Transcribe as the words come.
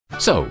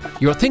So,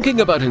 you're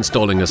thinking about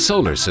installing a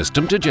solar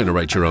system to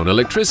generate your own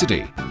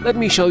electricity. Let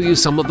me show you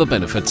some of the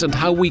benefits and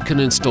how we can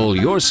install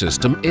your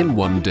system in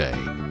one day.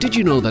 Did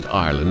you know that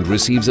Ireland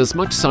receives as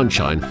much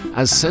sunshine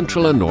as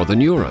Central and Northern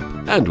Europe?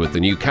 And with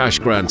the new cash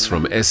grants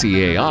from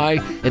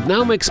SEAI, it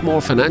now makes more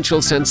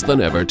financial sense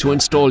than ever to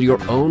install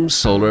your own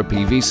solar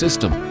PV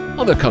system.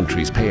 Other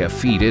countries pay a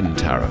feed-in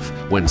tariff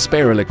when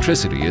spare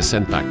electricity is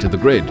sent back to the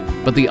grid,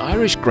 but the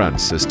Irish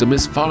grant system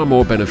is far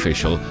more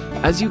beneficial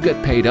as you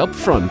get paid up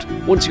front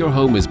once your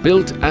home is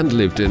built and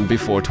lived in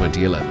before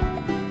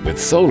 2011. With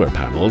solar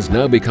panels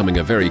now becoming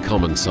a very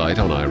common sight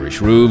on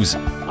Irish roofs,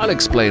 I'll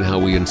explain how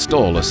we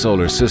install a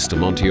solar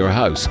system onto your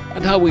house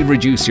and how we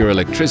reduce your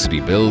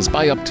electricity bills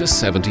by up to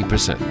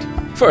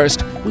 70%.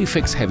 First, we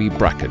fix heavy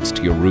brackets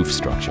to your roof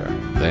structure.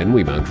 Then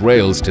we mount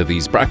rails to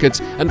these brackets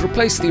and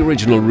replace the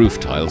original roof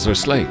tiles or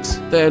slates.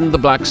 Then the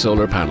black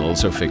solar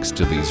panels are fixed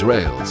to these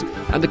rails,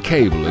 and a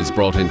cable is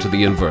brought into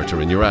the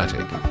inverter in your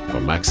attic. For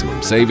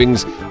maximum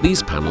savings,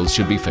 these panels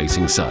should be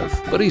facing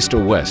south, but east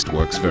or west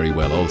works very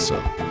well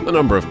also. The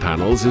number of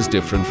panels is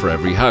different for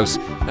every house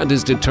and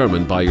is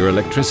determined by your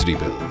electricity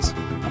bills.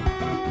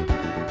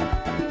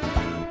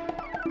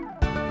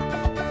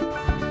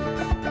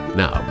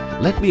 Now,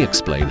 let me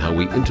explain how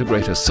we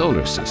integrate a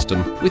solar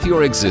system with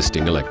your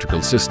existing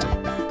electrical system.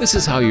 This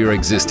is how your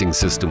existing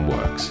system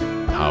works.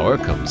 Power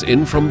comes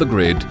in from the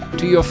grid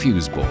to your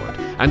fuse board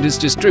and is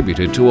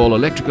distributed to all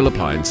electrical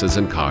appliances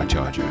and car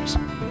chargers.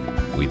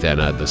 We then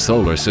add the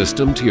solar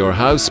system to your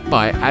house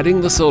by adding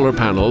the solar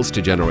panels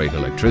to generate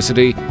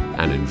electricity,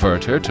 an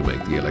inverter to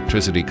make the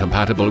electricity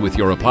compatible with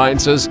your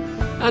appliances,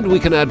 and we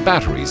can add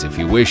batteries if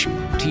you wish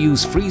to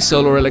use free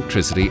solar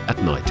electricity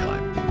at night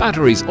time.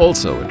 Batteries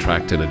also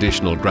attract an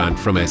additional grant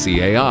from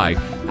SEAI,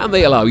 and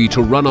they allow you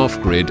to run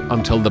off-grid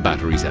until the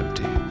battery's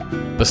empty.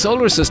 The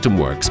solar system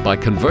works by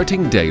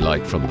converting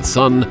daylight from the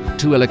sun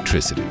to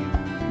electricity.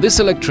 This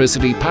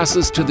electricity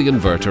passes to the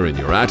inverter in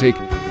your attic,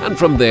 and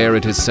from there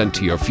it is sent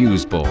to your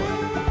fuse board.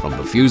 From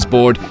the fuse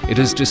board, it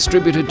is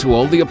distributed to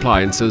all the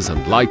appliances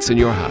and lights in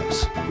your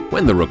house.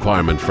 When the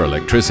requirement for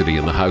electricity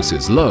in the house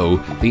is low,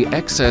 the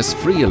excess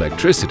free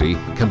electricity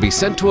can be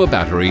sent to a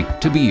battery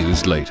to be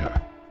used later.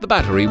 The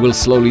battery will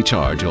slowly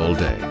charge all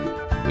day.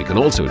 We can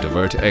also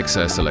divert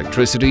excess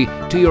electricity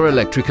to your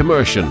electric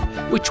immersion,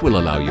 which will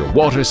allow your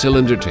water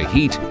cylinder to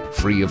heat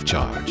free of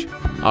charge.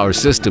 Our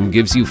system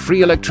gives you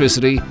free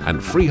electricity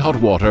and free hot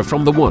water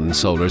from the one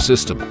solar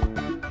system.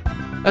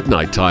 At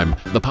night time,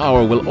 the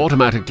power will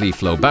automatically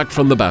flow back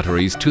from the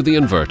batteries to the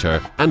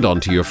inverter and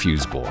onto your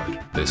fuse board.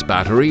 This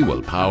battery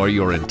will power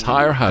your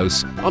entire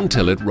house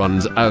until it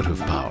runs out of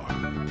power.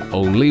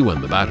 Only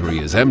when the battery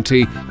is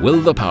empty will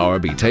the power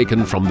be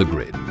taken from the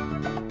grid.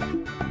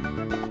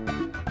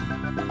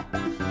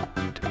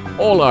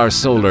 All our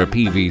solar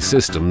PV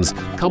systems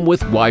come with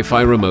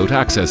Wi-Fi remote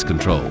access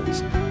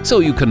controls, so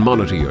you can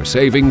monitor your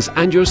savings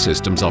and your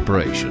system's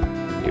operation.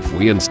 If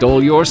we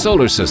install your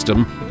solar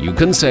system, you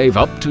can save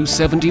up to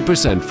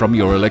 70% from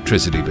your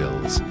electricity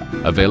bills.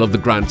 Avail of the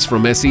grants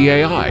from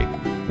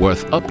SEAI,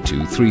 worth up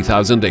to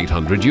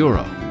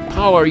 €3,800.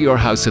 Power your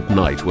house at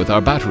night with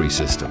our battery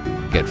system.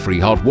 Get free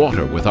hot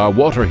water with our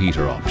water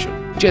heater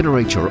option.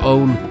 Generate your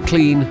own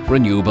clean,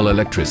 renewable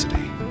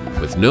electricity.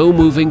 With no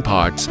moving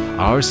parts,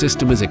 our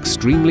system is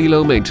extremely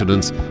low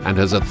maintenance and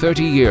has a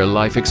 30-year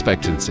life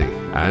expectancy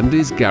and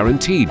is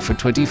guaranteed for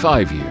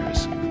 25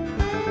 years.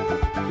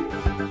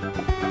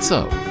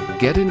 So,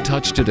 get in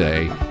touch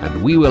today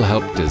and we will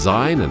help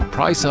design and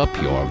price up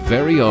your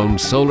very own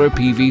solar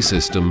PV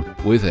system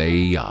with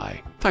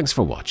AEI. Thanks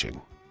for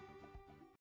watching.